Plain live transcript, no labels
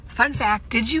Fun fact,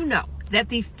 did you know that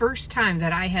the first time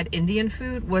that I had Indian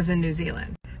food was in New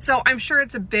Zealand? So I'm sure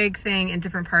it's a big thing in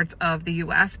different parts of the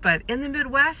US, but in the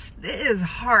Midwest, it is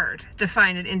hard to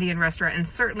find an Indian restaurant, and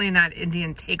certainly not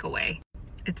Indian takeaway.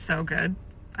 It's so good.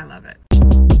 I love it.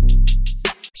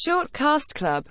 Shortcast Club.